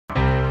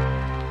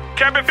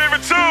Cabin Fever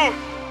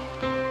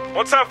 2.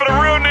 One time for the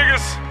real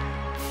niggas.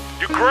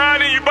 You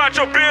grinding, you bought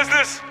your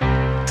business.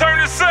 Turn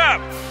this up.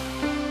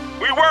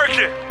 We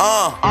working.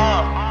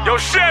 Yo,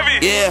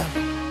 Chevy. Yeah.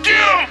 Get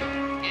 'em.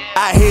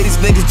 I hear these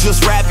niggas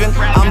just rapping.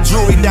 I'm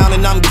jewelry down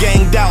and I'm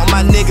ganged out.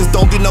 My niggas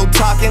don't do no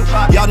talking.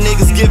 Y'all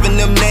niggas giving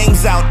them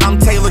names out. I'm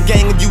Taylor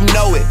Gang and you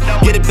know it.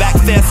 Get it back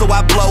fast so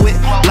I blow it.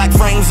 Black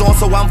frames on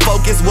so I'm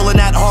focused. Willing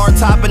that hard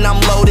top and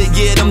I'm loaded.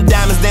 Yeah, them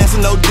diamonds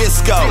dancing no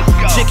disco.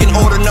 Chicken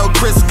order no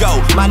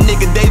Crisco. My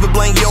nigga David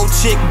Blaine, yo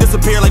chick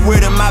disappear like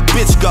where did my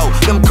bitch go?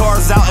 Them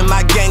cars out in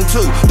my gang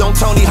too. Don't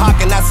Tony Hawk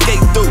and I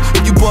skate through.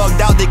 If you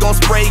bugged out they gon'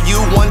 spray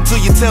you. One to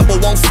your temple,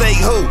 won't say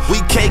who.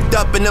 We caked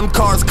up and them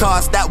cars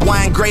cost. That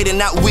wine great and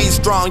that weed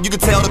strong. You can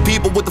tell the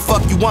people what the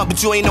fuck you want,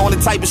 but you ain't on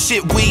the type of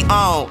shit we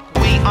on.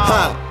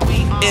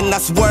 And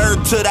that's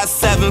word to that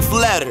 7th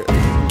letter.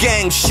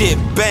 Gang shit,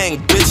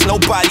 bang, bitch,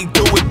 nobody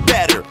do it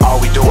better.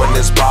 All we doing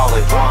is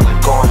ballin',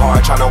 going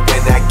hard, tryna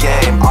win that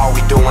game. All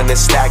we doing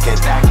is stacking,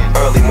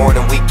 early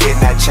morning we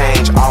getting that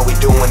change. All we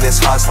doing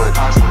is hustling,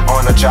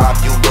 on a job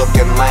you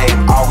looking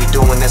lame. All we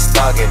doing is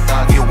thugging,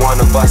 you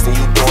wanna bust and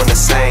you doing the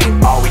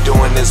same. All we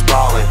doing is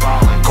ballin',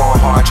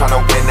 going hard,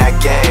 tryna win that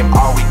game.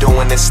 All we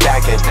doing is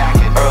stacking,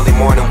 early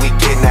morning we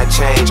getting that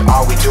change.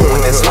 All we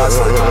doing is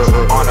hustling,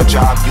 on a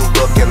job you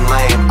looking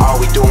lame.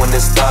 All we doing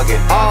is thugging,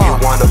 you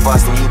wanna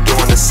bust and you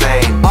doing the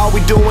same. All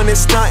we doing is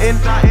stunting.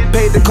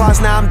 Paid the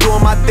cost, now I'm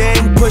doing my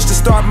thing. Push to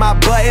start my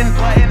button.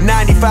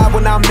 95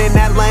 when I'm in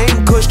that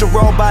lane. Push to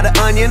roll by the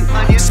onion.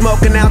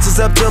 Smoking ounces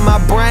up to my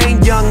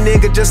brain. Young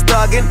nigga just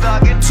thuggin'.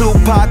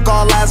 Tupac,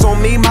 all eyes on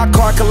me. My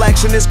car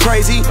collection is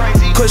crazy.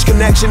 Kush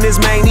connection is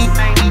many.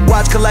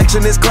 Watch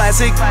collection is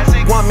classic.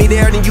 Want me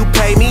there, then you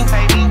pay me.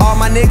 All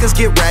my niggas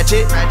get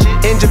ratchet.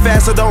 Engine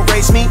fast, so don't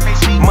race me.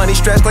 Money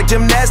stretched like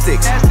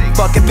gymnastics.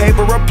 Fucking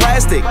paper or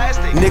plastic.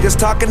 Niggas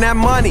talking that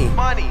money.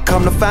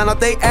 Come to find out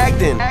they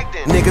acting.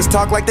 Niggas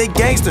talk like they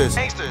gangsters.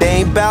 They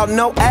ain't bout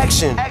no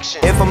action.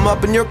 If I'm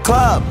up in your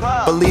club,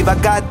 believe I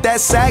got that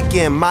sack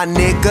in. My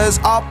niggas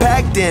all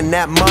packed in.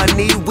 That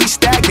money we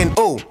stacking.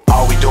 Ooh.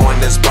 All we doing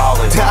is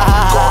ballin',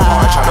 going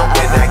hard, tryna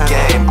win that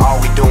game.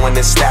 All we doing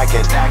is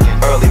stacking,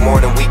 early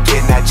morning we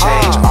getting that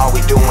change. All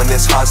we doing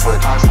is hustling,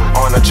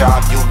 on a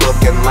job you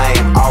looking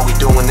lame. All we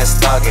doing is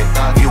thugging,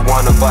 you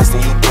wanna bust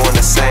and you doing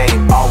the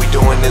same. All we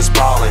doing is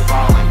ballin',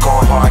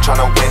 going hard,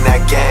 tryna win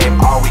that game.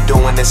 All we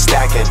doing is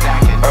stacking,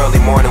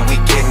 early morning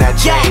we getting that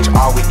change.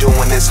 All we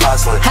doing is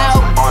hustling,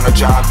 on a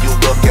job you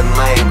looking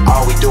lame.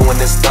 All we doing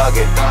is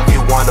thugging,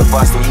 you wanna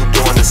bust and you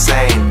doing the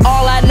same.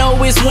 All I know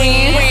is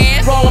win,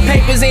 rolling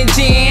papers and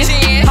gin,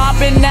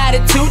 hopping out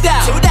at 2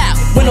 out,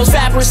 windows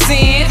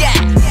 5%,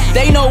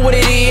 they know what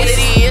it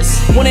is,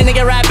 when a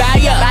nigga ride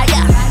by ya,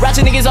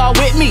 ratchet niggas all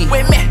with me,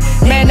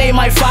 man they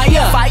might fire,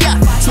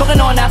 smoking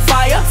on that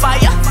fire,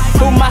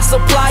 who my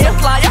supplier,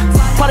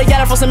 probably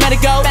got it for some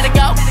Medico,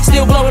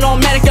 still blowing on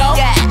Medico,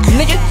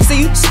 nigga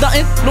see you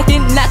stuntin',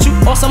 looking at you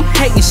on some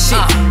hatin'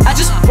 shit, I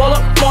just roll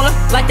up on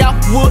her like I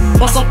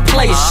would on some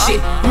player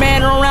shit,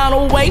 man around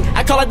the way,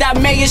 I call it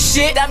that mayor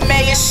shit,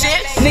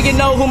 nigga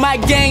know who my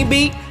gang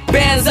be.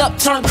 Bands up,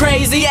 turn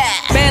crazy.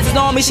 Bands is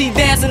on me, she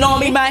dancing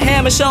on me. My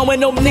hammer showing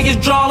no niggas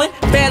drawing.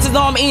 Bands is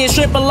on me, eating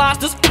shrimp and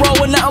lobsters.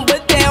 Rolling nothing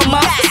but damn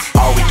monsters.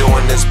 All we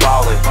doing is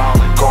ballin',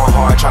 going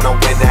hard, tryna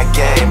win that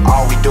game.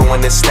 All we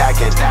doing is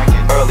stacking,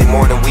 early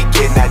morning we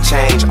getting that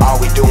change. All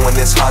we doing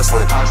is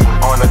hustling,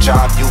 on a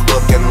job you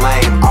looking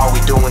lame. All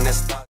we doing is